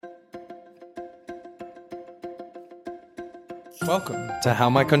Welcome to How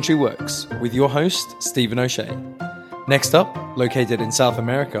My Country Works with your host, Stephen O'Shea. Next up, located in South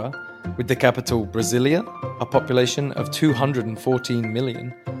America, with the capital Brasilia, a population of 214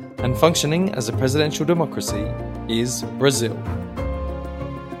 million, and functioning as a presidential democracy, is Brazil.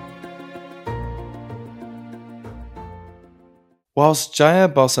 Whilst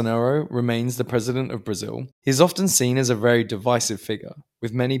Jair Bolsonaro remains the president of Brazil, he is often seen as a very divisive figure,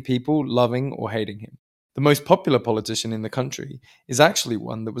 with many people loving or hating him. The most popular politician in the country is actually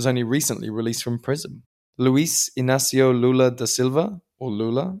one that was only recently released from prison. Luiz Inácio Lula da Silva, or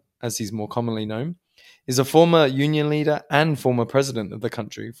Lula, as he's more commonly known, is a former union leader and former president of the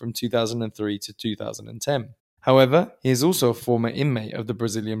country from 2003 to 2010. However, he is also a former inmate of the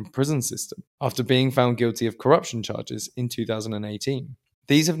Brazilian prison system, after being found guilty of corruption charges in 2018.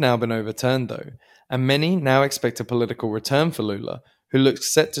 These have now been overturned though, and many now expect a political return for Lula, who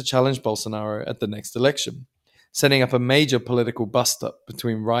looks set to challenge Bolsonaro at the next election, setting up a major political bust-up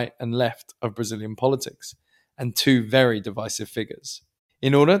between right and left of Brazilian politics, and two very divisive figures.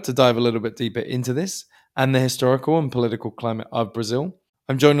 In order to dive a little bit deeper into this, and the historical and political climate of Brazil,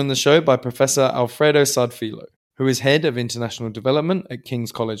 I'm joined on the show by Professor Alfredo Sardfilo, who is Head of International Development at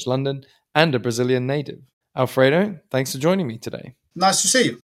King's College London and a Brazilian native. Alfredo, thanks for joining me today. Nice to see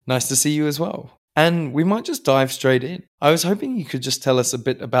you. Nice to see you as well. And we might just dive straight in. I was hoping you could just tell us a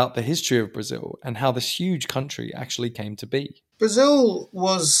bit about the history of Brazil and how this huge country actually came to be. Brazil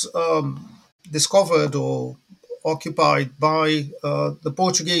was discovered or occupied by the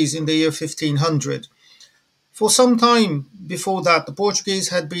Portuguese in the year 1500. For some time before that, the Portuguese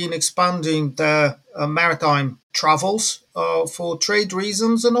had been expanding their maritime travels for trade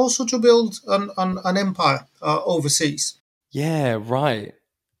reasons and also to build an empire overseas. Yeah, right.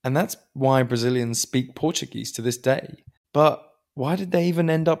 And that's why Brazilians speak Portuguese to this day. But why did they even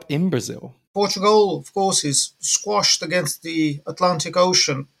end up in Brazil? Portugal, of course, is squashed against the Atlantic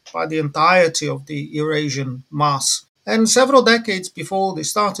Ocean by the entirety of the Eurasian mass. And several decades before, they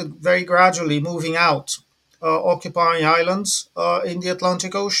started very gradually moving out, occupying islands in the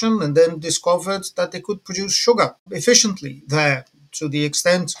Atlantic Ocean, and then discovered that they could produce sugar efficiently there to the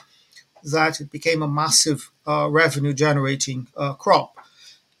extent that it became a massive revenue-generating crop.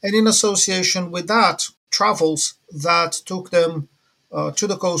 And in association with that, travels that took them to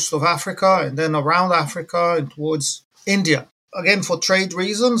the coast of Africa and then around Africa and towards India, again for trade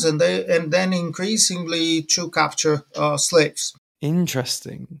reasons, and then increasingly to capture slaves.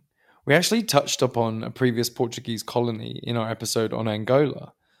 Interesting. We actually touched upon a previous Portuguese colony in our episode on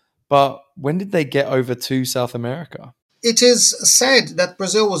Angola. But when did they get over to South America? It is said that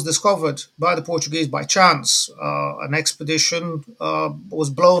Brazil was discovered by the Portuguese by chance. An expedition was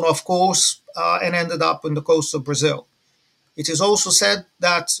blown off course and ended up on the coast of Brazil. It is also said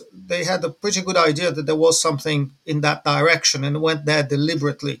that they had a pretty good idea that there was something in that direction and went there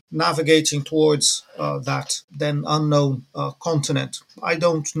deliberately, navigating towards that then unknown continent. I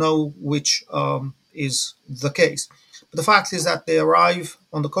don't know which is the case. But the fact is that they arrive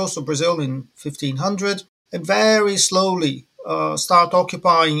on the coast of Brazil in 1500 and very slowly start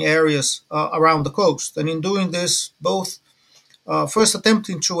occupying areas around the coast. And in doing this, both first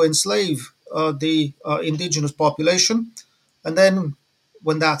attempting to enslave the indigenous population, and then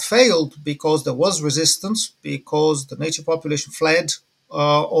when that failed, because there was resistance, because the native population fled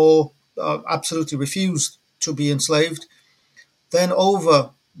or absolutely refused to be enslaved, then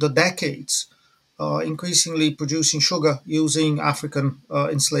over the decades, increasingly producing sugar using African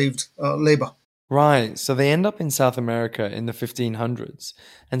enslaved labor. Right, so they end up in South America in the 1500s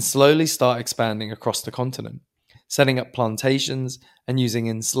and slowly start expanding across the continent, setting up plantations and using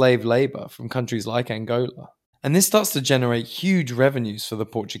enslaved labor from countries like Angola. And this starts to generate huge revenues for the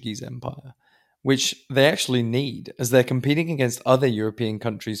Portuguese Empire, which they actually need as they're competing against other European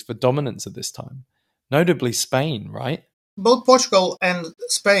countries for dominance at this time, notably Spain, right? Both Portugal and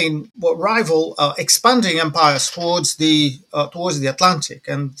Spain were rival expanding empires towards the Atlantic,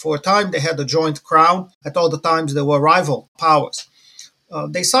 and for a time they had a joint crown. At other times they were rival powers.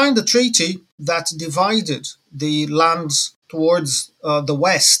 They signed a treaty that divided the lands towards the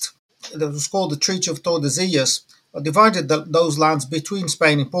west. That was called the Treaty of Tordesillas. Divided those lands between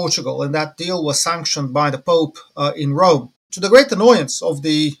Spain and Portugal, and that deal was sanctioned by the Pope in Rome, to the great annoyance of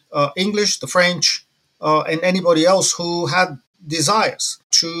the English, the French, and anybody else who had desires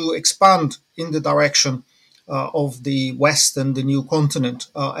to expand in the direction of the West and the new continent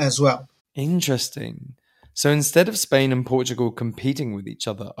as well. Interesting. So instead of Spain and Portugal competing with each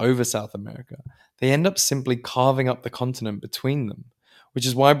other over South America, they end up simply carving up the continent between them, which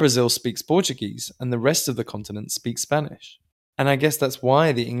is why Brazil speaks Portuguese and the rest of the continent speaks Spanish. And I guess that's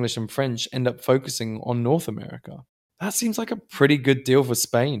why the English and French end up focusing on North America. That seems like a pretty good deal for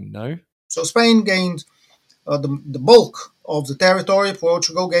Spain, no? So Spain gained the bulk of the territory.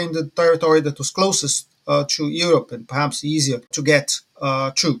 Portugal gained the territory that was closest to Europe and perhaps easier to get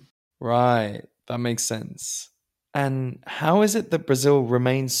to. Right, that makes sense. And how is it that Brazil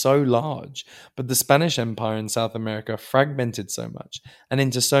remains so large, but the Spanish Empire in South America fragmented so much and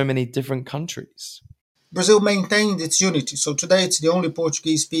into so many different countries? Brazil maintained its unity. So today it's the only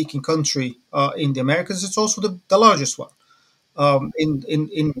Portuguese speaking country in the Americas. It's also the largest one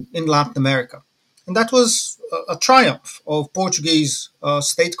in Latin America. And that was a triumph of Portuguese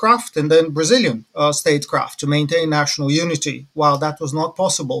statecraft and then Brazilian statecraft to maintain national unity, while that was not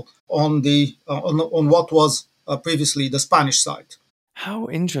possible on what was previously the Spanish side. How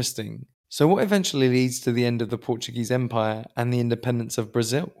interesting. So, what eventually leads to the end of the Portuguese Empire and the independence of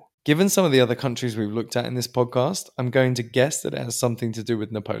Brazil? Given some of the other countries we've looked at in this podcast, I'm going to guess that it has something to do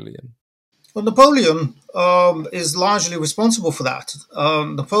with Napoleon. Well, Napoleon is largely responsible for that.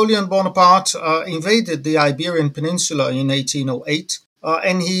 Napoleon Bonaparte invaded the Iberian Peninsula in 1808,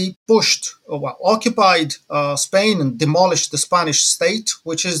 and he occupied Spain and demolished the Spanish state,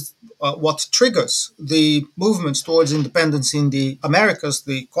 which is what triggers the movements towards independence in the Americas.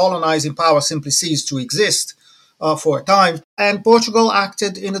 The colonizing power simply ceased to exist for a time, and Portugal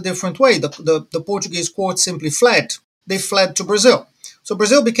acted in a different way. The Portuguese court simply fled. They fled to Brazil. So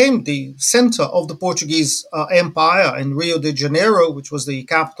Brazil became the center of the Portuguese empire, and Rio de Janeiro, which was the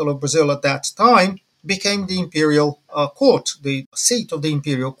capital of Brazil at that time, became the imperial court, the seat of the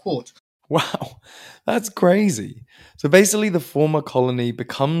imperial court. Wow, that's crazy. So, basically, the former colony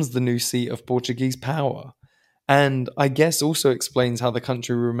becomes the new seat of Portuguese power. And I guess also explains how the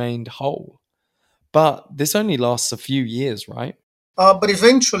country remained whole. But this only lasts a few years, right? But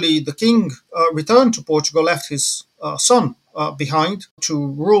eventually, the king returned to Portugal, left his son behind to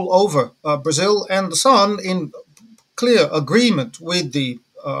rule over Brazil, and the son, in clear agreement with the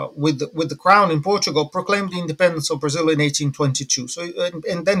crown in Portugal, proclaimed the independence of Brazil in 1822. So,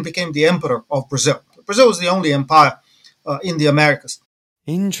 and then became the emperor of Brazil. Brazil was the only empire in the Americas.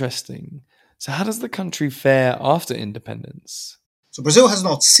 Interesting. So, how does the country fare after independence? So Brazil has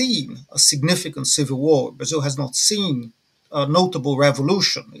not seen a significant civil war. Brazil has not seen a notable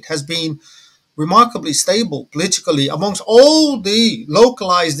revolution. It has been remarkably stable politically. Amongst all the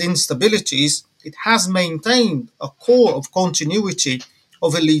localized instabilities, it has maintained a core of continuity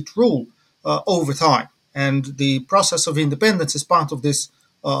of elite rule over time. And the process of independence is part of this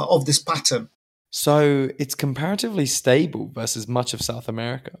pattern. So, it's comparatively stable versus much of South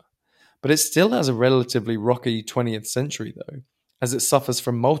America. But it still has a relatively rocky 20th century, though, as it suffers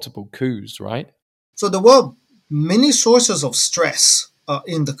from multiple coups, right? So there were many sources of stress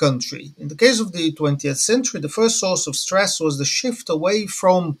in the country. In the case of the 20th century, the first source of stress was the shift away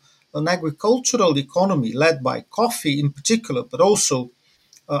from an agricultural economy led by coffee in particular, but also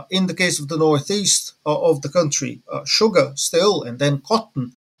in the case of the northeast of the country, sugar still, and then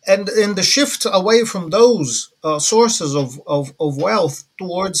cotton. And in the shift away from those sources of wealth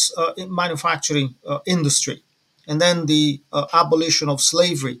towards manufacturing industry, and then the abolition of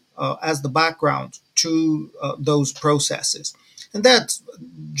slavery as the background to those processes. And that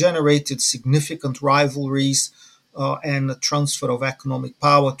generated significant rivalries and a transfer of economic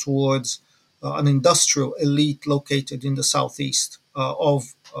power towards an industrial elite located in the southeast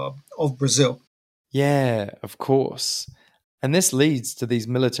of Brazil. Yeah, of course. And this leads to these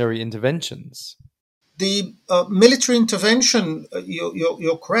military interventions. The military intervention,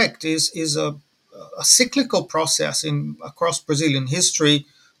 you're correct, is a cyclical process in across Brazilian history.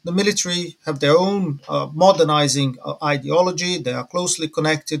 The military have their own modernizing ideology. They are closely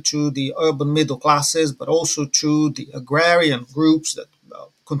connected to the urban middle classes, but also to the agrarian groups that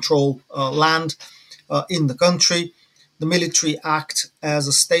control land in the country. The military act as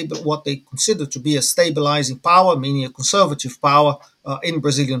what they consider to be a stabilizing power, meaning a conservative power in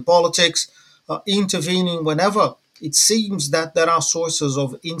Brazilian politics, intervening whenever it seems that there are sources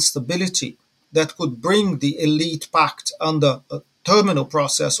of instability that could bring the elite pact under a terminal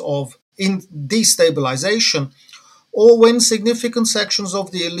process of destabilization, or when significant sections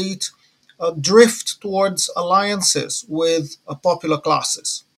of the elite drift towards alliances with popular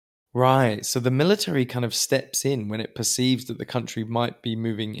classes. Right. So the military kind of steps in when it perceives that the country might be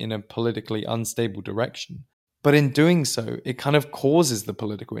moving in a politically unstable direction. But in doing so, it kind of causes the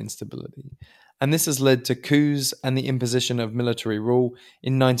political instability. And this has led to coups and the imposition of military rule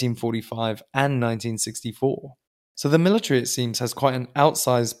in 1945 and 1964. So the military, it seems, has quite an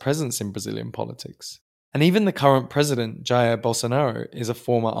outsized presence in Brazilian politics. And even the current president, Jair Bolsonaro, is a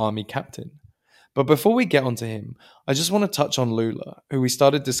former army captain. But before we get onto him, I just want to touch on Lula, who we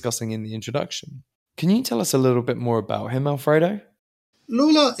started discussing in the introduction. Can you tell us a little bit more about him, Alfredo?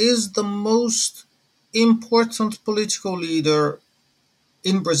 Lula is the most important political leader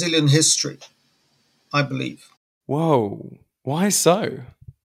in Brazilian history, I believe. Whoa, why so?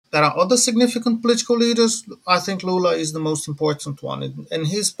 There are other significant political leaders. I think Lula is the most important one, and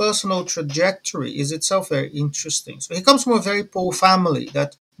his personal trajectory is itself very interesting. So he comes from a very poor family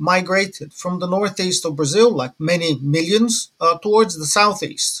that migrated from the northeast of Brazil, like many millions, towards the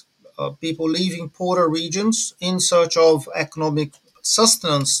southeast. People leaving poorer regions in search of economic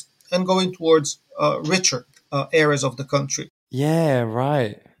sustenance and going towards richer areas of the country. Yeah,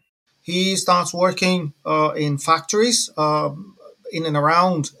 right. He starts working in factories in and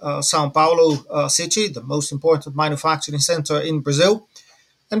around Sao Paulo city, the most important manufacturing center in Brazil,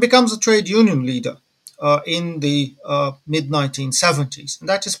 and becomes a trade union leader in the mid 1970s. And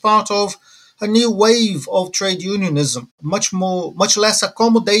that is part of a new wave of trade unionism, much less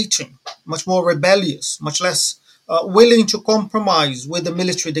accommodating, much more rebellious, much less willing to compromise with the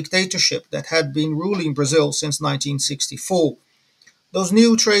military dictatorship that had been ruling Brazil since 1964. Those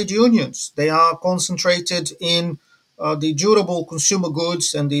new trade unions, they are concentrated in the durable consumer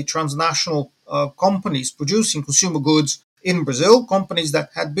goods and the transnational companies producing consumer goods in Brazil, companies that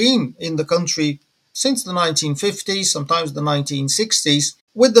had been in the country since the 1950s, sometimes the 1960s,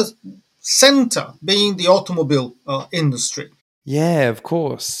 with the center being the automobile industry. Yeah, of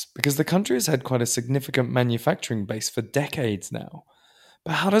course, because the country has had quite a significant manufacturing base for decades now.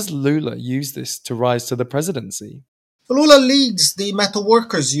 But how does Lula use this to rise to the presidency? Lula leads the Metal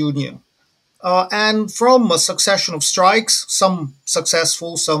Workers Union, and from a succession of strikes, some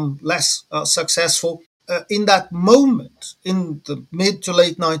successful, some less successful, in that moment, in the mid to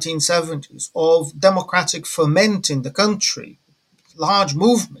late 1970s, of democratic ferment in the country, large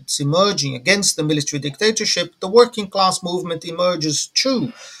movements emerging against the military dictatorship, the working class movement emerges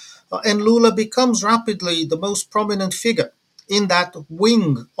too. And Lula becomes rapidly the most prominent figure in that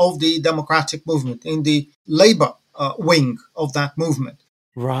wing of the democratic movement, in the labor wing of that movement.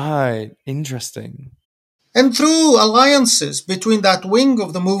 Right, interesting. And through alliances between that wing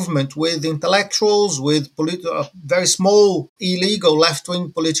of the movement with intellectuals, with very small illegal left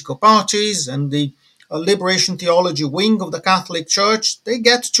wing political parties, and the liberation theology wing of the Catholic Church, they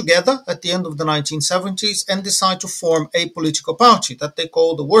get together at the end of the 1970s and decide to form a political party that they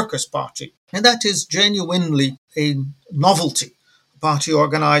call the Workers' Party. And that is genuinely a novelty. A party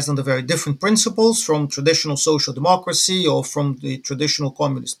organized under very different principles from traditional social democracy or from the traditional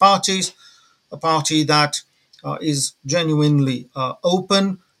communist parties, a party that is genuinely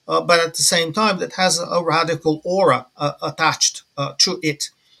open, but at the same time that has a radical aura attached to it.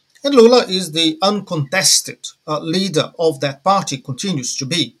 And Lula is the uncontested leader of that party, continues to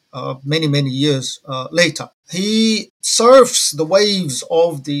be many, many years later. He surfs the waves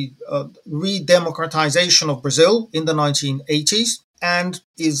of the re-democratization of Brazil in the 1980s and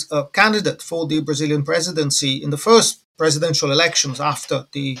is a candidate for the Brazilian presidency in the first presidential elections after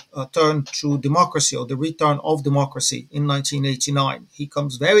the turn to democracy or the return of democracy in 1989. He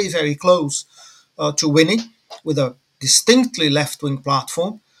comes very, very close to winning with a distinctly left wing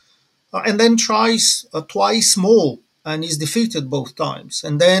platform, and then tries twice more and is defeated both times.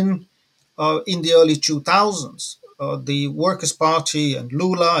 And then in the early 2000s, the Workers' Party and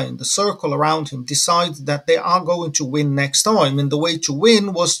Lula and the circle around him decide that they are going to win next time. And the way to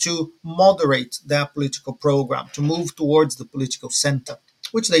win was to moderate their political program, to move towards the political center,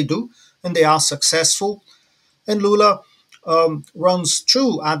 which they do, and they are successful. And Lula runs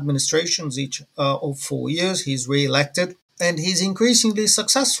two administrations, each of 4 years. He's re-elected, and he's increasingly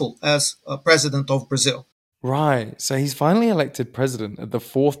successful as president of Brazil. Right, so he's finally elected president at the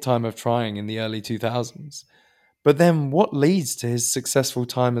fourth time of trying in the early 2000s. But then what leads to his successful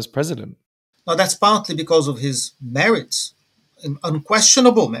time as president? Now, that's partly because of his merits,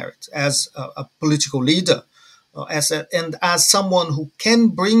 unquestionable merit as a political leader, and as someone who can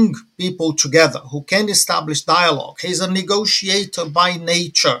bring people together, who can establish dialogue. He's a negotiator by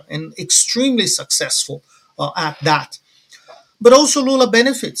nature and extremely successful at that. But also Lula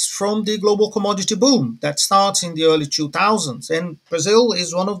benefits from the global commodity boom that starts in the early 2000s. And Brazil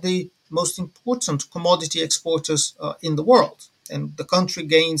is one of the most important commodity exporters in the world. And the country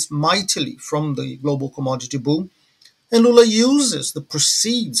gains mightily from the global commodity boom. And Lula uses the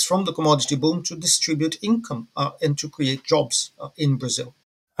proceeds from the commodity boom to distribute income and to create jobs in Brazil.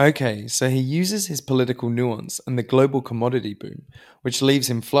 Okay, so he uses his political nuance and the global commodity boom, which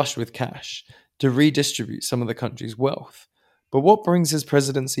leaves him flush with cash, to redistribute some of the country's wealth. But what brings his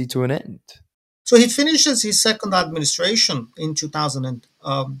presidency to an end? So he finishes his second administration in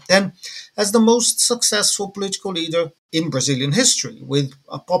 2010 as the most successful political leader in Brazilian history, with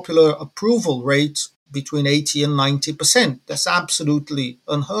a popular approval rate between 80 and 90%. That's absolutely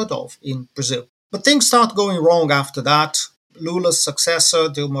unheard of in Brazil. But things start going wrong after that. Lula's successor,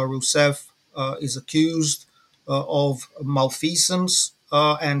 Dilma Rousseff, is accused of malfeasance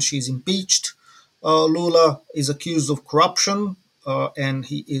and she's impeached. Lula is accused of corruption and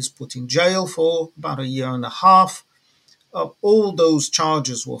he is put in jail for about a year and a half. All those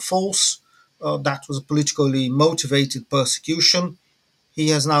charges were false. That was a politically motivated persecution. He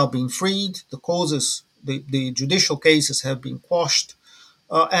has now been freed. The judicial cases have been quashed,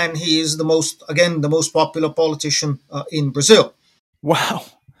 and he is the most popular politician in Brazil. Wow,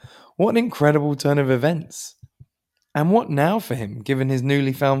 what an incredible turn of events. And what now for him, given his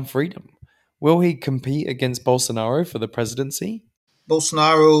newly found freedom? Will he compete against Bolsonaro for the presidency?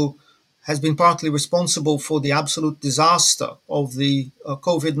 Bolsonaro has been partly responsible for the absolute disaster of the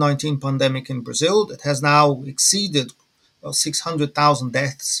COVID-19 pandemic in Brazil that has now exceeded 600,000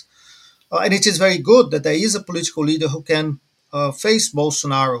 deaths. And it is very good that there is a political leader who can face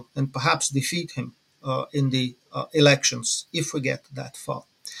Bolsonaro and perhaps defeat him in the elections, if we get that far.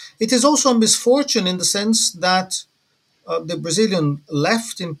 It is also a misfortune in the sense that the Brazilian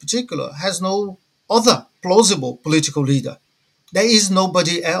left in particular has no other plausible political leader. There is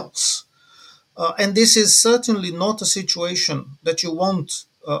nobody else. And this is certainly not a situation that you want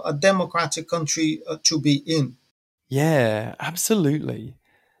a democratic country to be in. Yeah, absolutely.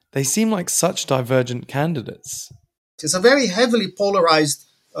 They seem like such divergent candidates. It's a very heavily polarized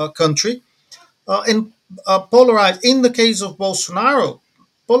country, and polarized in the case of Bolsonaro,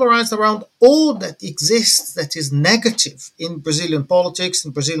 polarized around all that exists that is negative in Brazilian politics,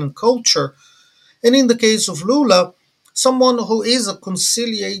 in Brazilian culture. And in the case of Lula, someone who is a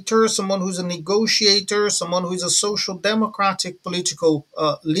conciliator, someone who's a negotiator, someone who is a social democratic political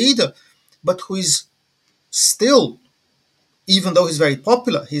leader, but who is still, even though he's very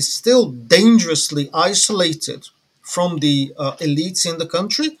popular, he's still dangerously isolated from the elites in the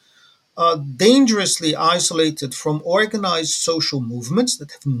country, dangerously isolated from organized social movements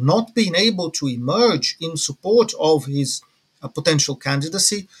that have not been able to emerge in support of his potential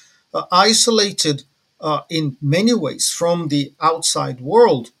candidacy, isolated in many ways from the outside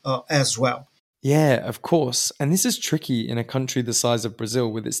world as well. Yeah, of course. And this is tricky in a country the size of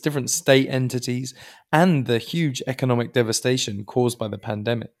Brazil with its different state entities and the huge economic devastation caused by the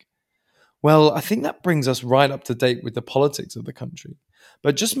pandemic. Well, I think that brings us right up to date with the politics of the country.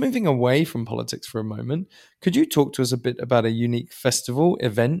 But just moving away from politics for a moment, could you talk to us a bit about a unique festival,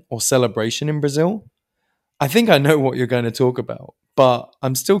 event, or celebration in Brazil? I think I know what you're going to talk about, but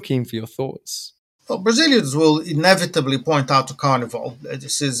I'm still keen for your thoughts. Well, Brazilians will inevitably point out to Carnival.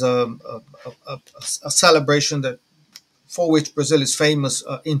 This is a celebration for which Brazil is famous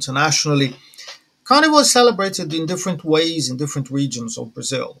internationally. Carnival is celebrated in different ways in different regions of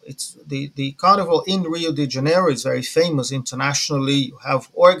Brazil. It's the Carnival in Rio de Janeiro is very famous internationally. You have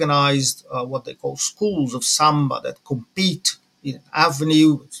organized what they call schools of samba that compete in an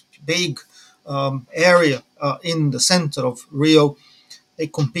avenue, big area in the center of Rio. They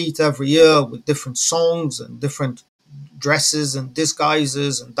compete every year with different songs and different dresses and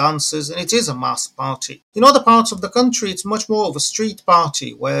disguises and dances, and it is a mass party. In other parts of the country, it's much more of a street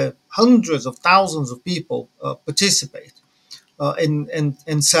party where hundreds of thousands of people participate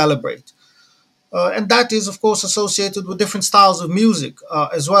and celebrate. And that is, of course, associated with different styles of music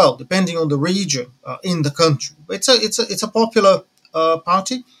as well, depending on the region in the country. It's a popular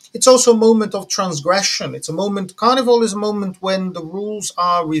party. It's also a moment of transgression. Carnival is a moment when the rules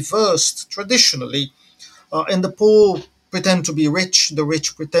are reversed traditionally, and the poor pretend to be rich, the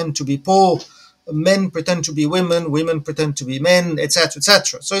rich pretend to be poor, men pretend to be women, women pretend to be men, etc.,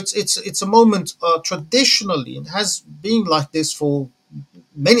 etc. So it's a moment traditionally, it has been like this for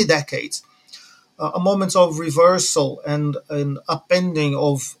many decades, a moment of reversal and an upending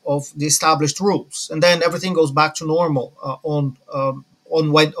of the established rules, and then everything goes back to normal on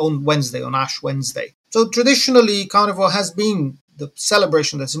Wednesday, on Ash Wednesday. So traditionally, Carnival has been the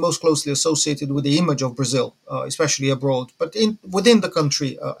celebration that's most closely associated with the image of Brazil, especially abroad, but within the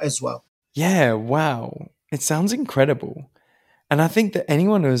country as well. Yeah, wow. It sounds incredible. And I think that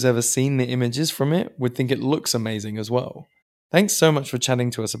anyone who has ever seen the images from it would think it looks amazing as well. Thanks so much for chatting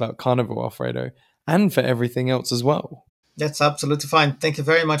to us about Carnival, Alfredo, and for everything else as well. That's absolutely fine. Thank you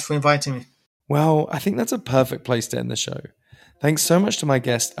very much for inviting me. Well, I think that's a perfect place to end the show. Thanks so much to my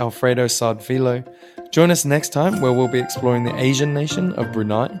guest, Alfredo Sardvillo. Join us next time where we'll be exploring the Asian nation of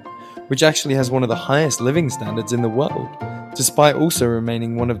Brunei, which actually has one of the highest living standards in the world. despite also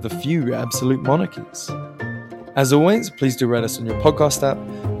remaining one of the few absolute monarchies. As always, please do rate us on your podcast app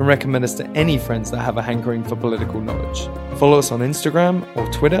and recommend us to any friends that have a hankering for political knowledge. Follow us on Instagram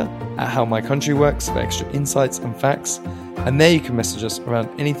or Twitter at How My Country Works for extra insights and facts, and there you can message us around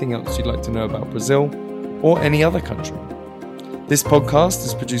anything else you'd like to know about Brazil or any other country. This podcast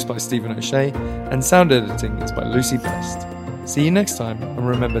is produced by Stephen O'Shea and sound editing is by Lucy Best. See you next time, and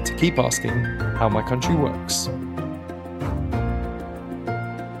remember to keep asking how my country works.